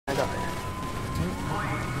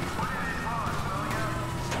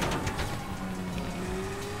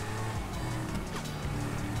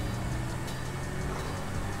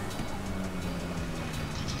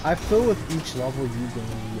I feel with each level you gain,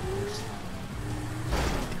 you get worse.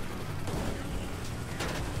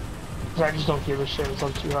 I just don't give a shit. It's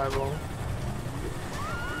on too high roll.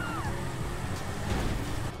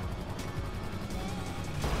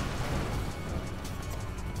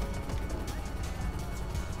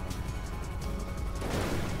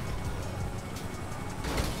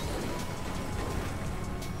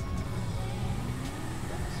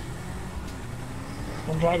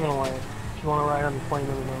 I'm driving away. If you want to ride on the plane,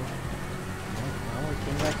 let me know. I only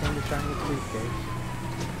came back in to try and get the briefcase.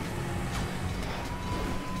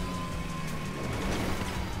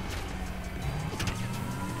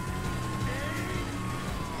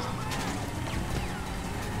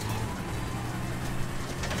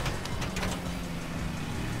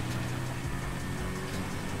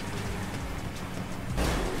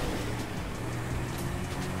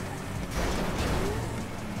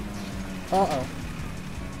 Uh-oh.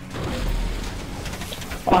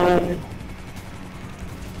 Bye.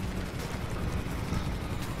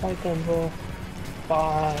 Bye, Tenza.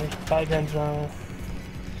 Bye. Bye, Tenza.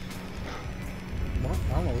 What?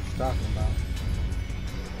 I don't know what you're talking about.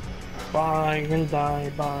 Bye. You're gonna die.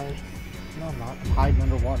 Bye. No, I'm not. I'm hiding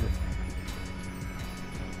underwater.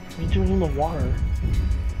 What are you doing in the water?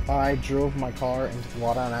 I drove my car into the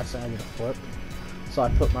water and accidentally did a flip. So I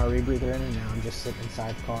put my rebreather in and now I'm just sitting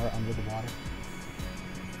inside the car under the water.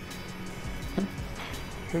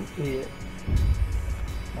 You're an idiot.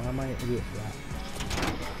 Why am I an idiot for that?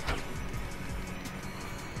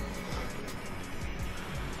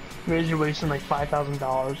 Maybe you're wasting like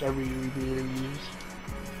 $5,000 every rebreather you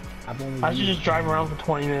use. I should just drive around for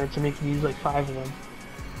 20 minutes and make you use like 5 of them.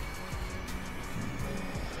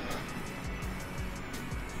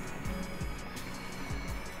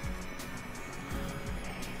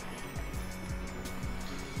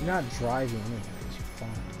 You're not driving anyways, you're fine.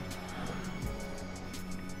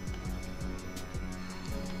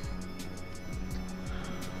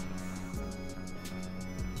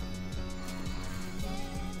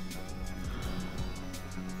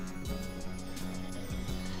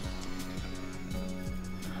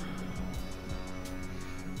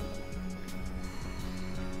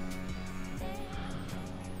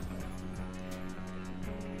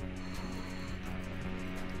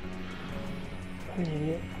 I'm an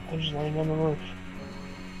idiot. I'm just laying on the roof.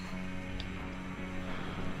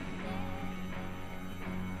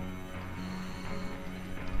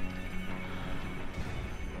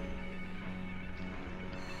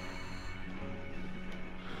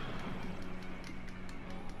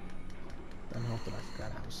 Don't help that I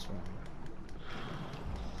forgot how to swim.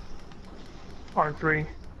 R3.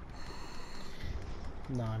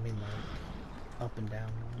 No, I mean like up and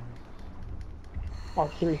down.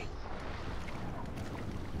 R3.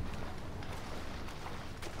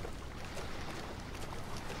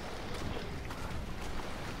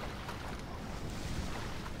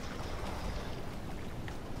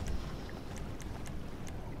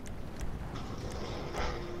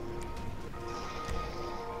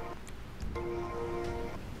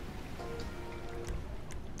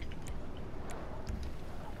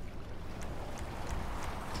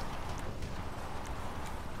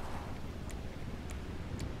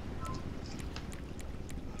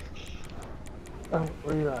 Oh,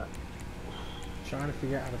 where you at? Trying to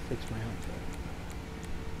figure out how to fix my outfit.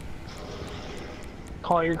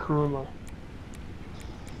 Call your Kuruma.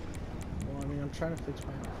 Well, I mean, I'm trying to fix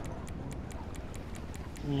my outfit.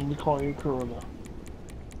 You need to call your Kuruma.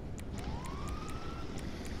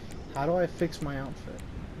 How do I fix my outfit?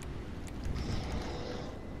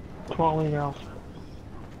 Call your outfit.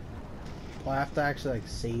 Well, I have to actually like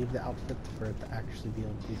save the outfit for it to actually be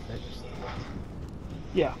able to be fixed.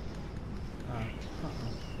 Yeah.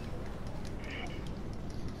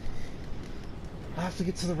 I have to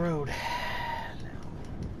get to the road.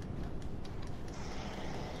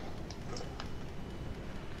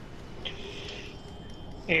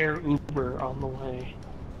 Air Uber on the way.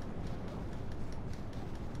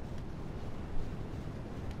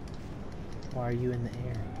 Why are you in the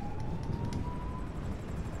air?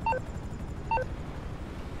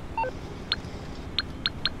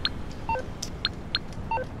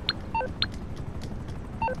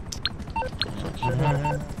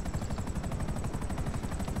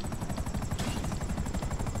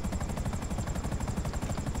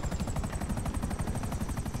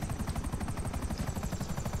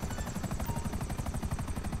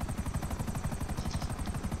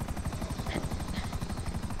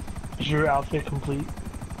 Is your outfit complete?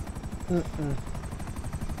 Mm-mm.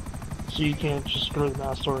 So you can't just go to the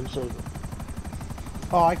mouse store and save it?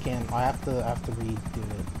 Oh, I can. I have to redo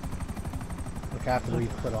it. Like I have to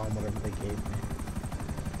re-put on whatever they gave me.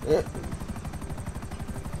 Don't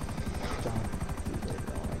do that,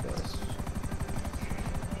 I guess.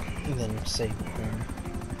 And then save it then.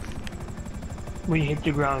 When you hit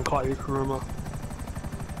the ground, call your Kuruma.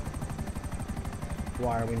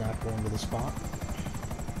 Why are we not going to the spot?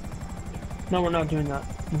 No, we're not doing that.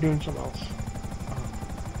 We're doing something else.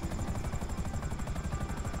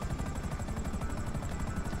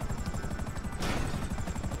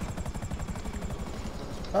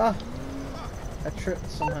 Ah! I tripped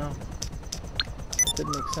somehow.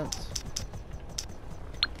 Didn't make sense.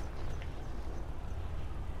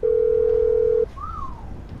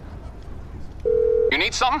 You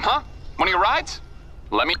need something, huh? One of your rides?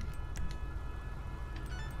 Let me...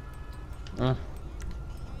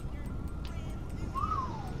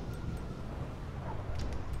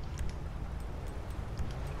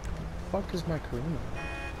 Fuck is my Karina?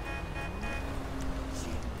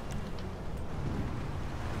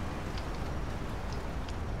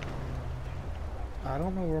 I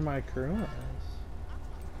don't know where my Karuna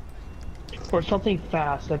is. Or something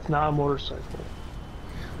fast that's not a motorcycle.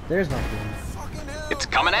 There's my Karuna. It's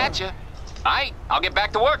coming at you. Aight, I'll get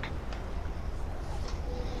back to work.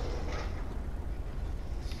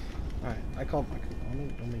 Alright, I called my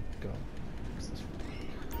Karuna. Let me go.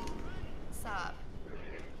 Stop.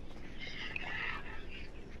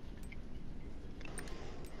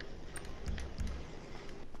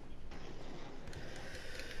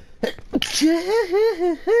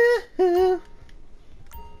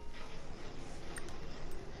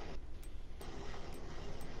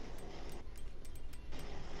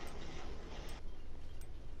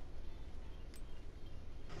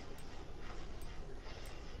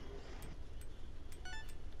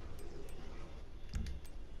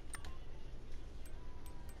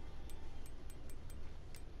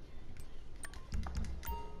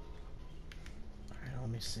 Alright, let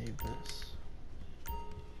me save this.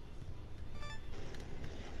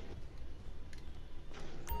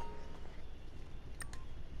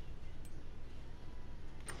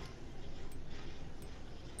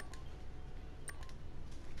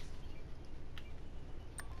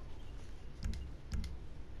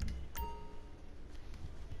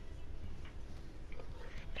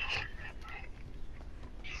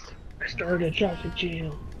 I started a traffic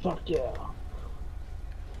jam. Fuck yeah.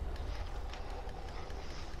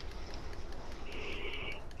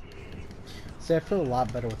 See, I feel a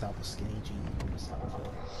lot better without the skinny jean on this outfit.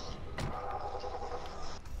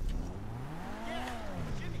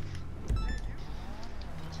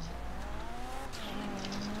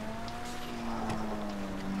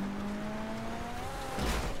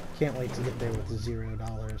 Can't wait to get there with the $0.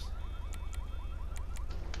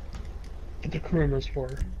 What the Kuruma's for.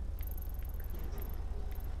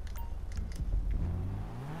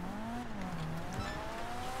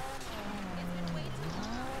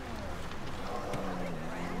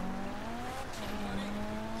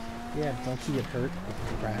 Yeah, don't you get hurt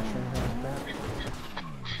if you crash or anything like that?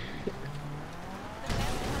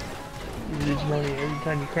 You lose money every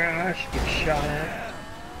time you crash, get shot at.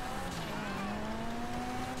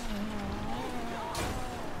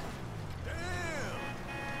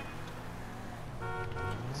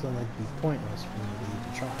 So then it'd be pointless for me to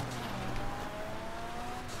even try.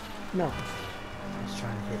 No. I was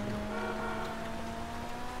trying to hit you.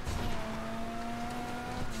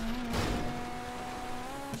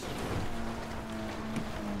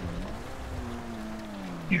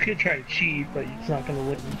 You could try to cheat, but it's not gonna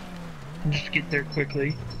win. Just get there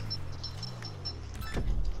quickly.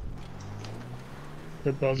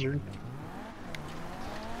 The buzzard.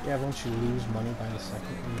 Yeah, won't you lose money by the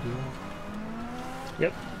second when you do that?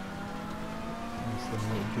 Yep. That's the way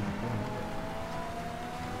to do the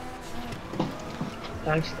point.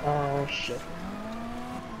 Thanks. Oh shit.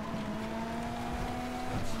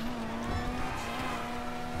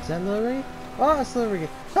 Is that Lily? Oh, it's Lily.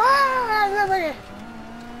 Ah, Lily!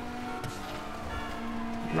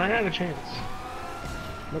 You might have a chance.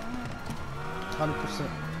 Nope. 100%.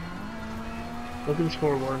 Look at the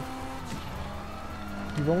scoreboard.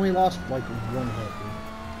 You've only lost like one hit, dude.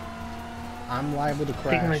 I'm liable to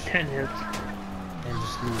crash. Taking like 10 hits. And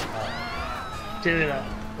just lose all. Dude,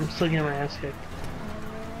 I'm still getting my ass kicked.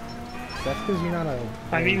 That's because you're not a...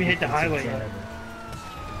 I haven't even hit the highway yet.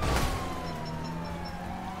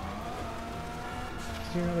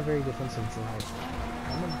 You're not a very defensive driver.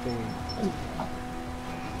 I'm a very...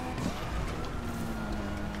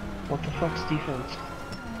 What the fuck's defense?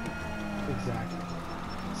 Exactly.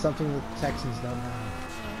 Something that the Texans don't have.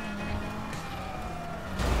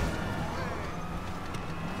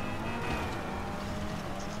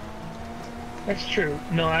 That's true.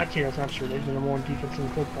 No, actually, that's not true. They've been the more defense in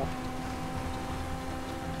football.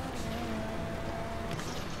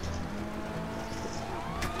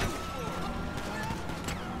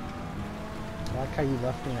 like how you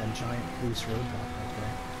left me that giant police roadblock right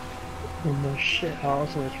there. Oh no shit, how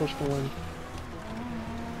else am I supposed to win?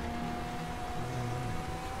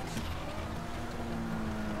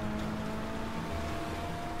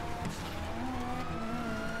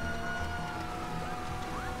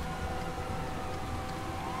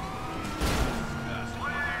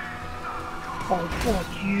 Oh, fuck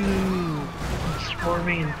you!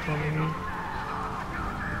 Swerving in front of me.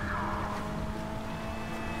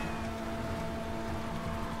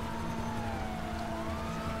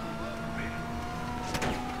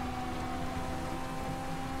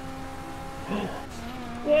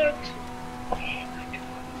 What? Oh my god.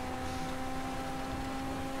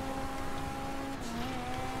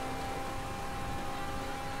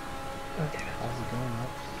 Okay. How's it going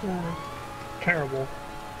up? Terrible.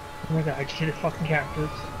 Oh my god, I just hit a fucking cactus.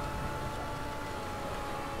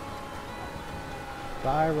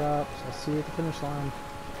 Bye, Rupps. I'll see you at the finish line.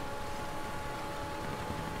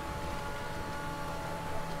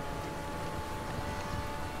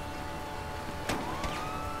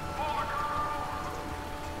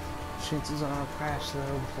 Chances are I'll crash though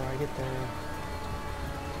before I get there.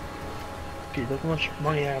 Dude, look how much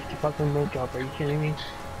money I have to fucking make up. Are you kidding me?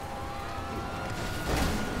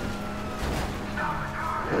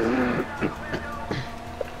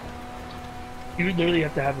 You would literally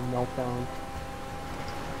have to have a meltdown.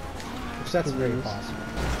 Which that's very possible.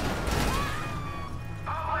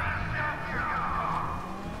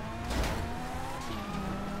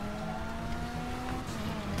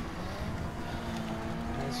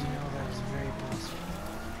 As you know, that is very possible.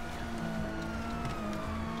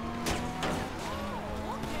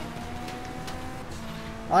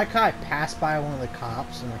 I like how I passed by one of the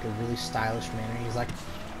cops in like a really stylish manner. He's like,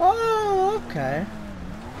 "Oh, okay."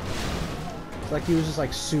 It's like he was just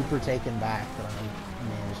like super taken back that I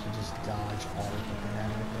managed to just dodge all of what they had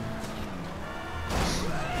right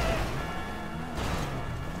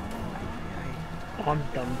there. I'm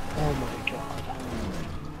done. Oh my god.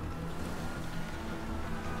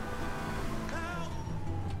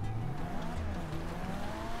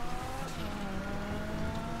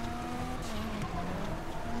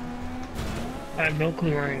 I have no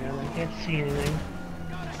clue where I am. I can't see anything.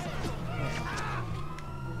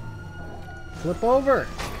 Flip over!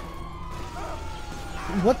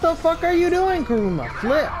 What the fuck are you doing, Kuruma?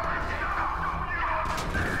 Flip!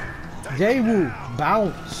 Daewoo,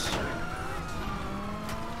 bounce!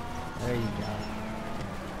 There you go.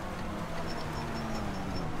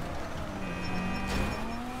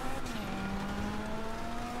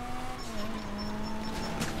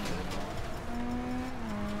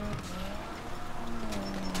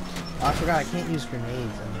 Oh, I forgot I can't use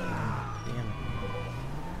grenades. Damn it.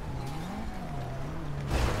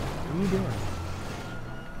 What are you doing?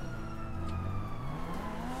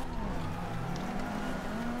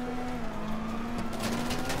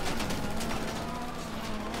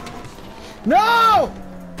 No!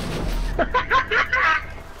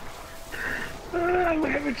 I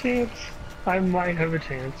might have a chance. I might have a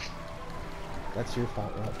chance. That's your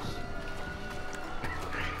fault, Rupps.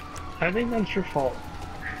 I think that's your fault.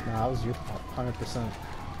 No, that was your fault, 100%.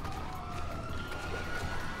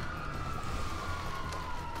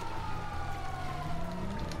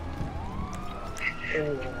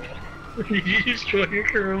 Did you destroy your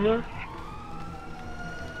Kuruma?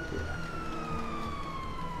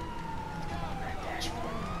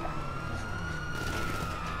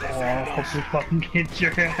 Oh, I hope you fucking get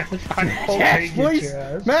your ass. I hope Dash, they boys! get your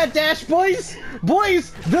ass. Mad dash, boys!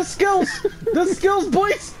 Boys! The skills! The skills,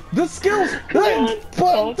 boys! The skills! Come on!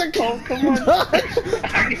 Oh, come on!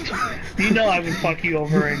 You know I would fuck you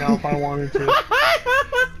over right now if I wanted to.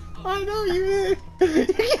 I know you did. You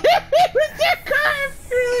can't hit with your car if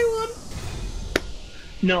you really want.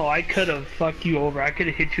 No, I could have fucked you over. I could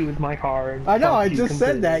have hit you with my car. And I know, I fucked you just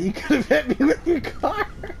said that. You could have hit me with your car.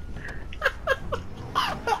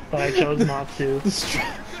 But I chose not to.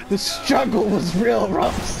 The struggle was real,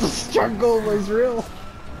 Rupps. The struggle was real.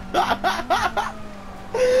 All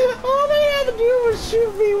they had to do was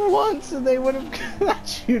shoot me once and they would have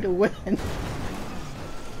got you to win.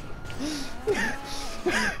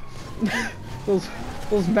 Those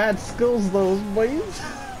mad skills, those boys.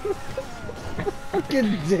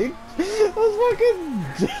 Fucking dick. Those fucking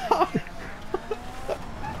dog.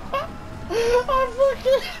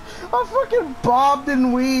 I fucking bobbed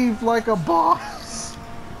and weaved like a boss.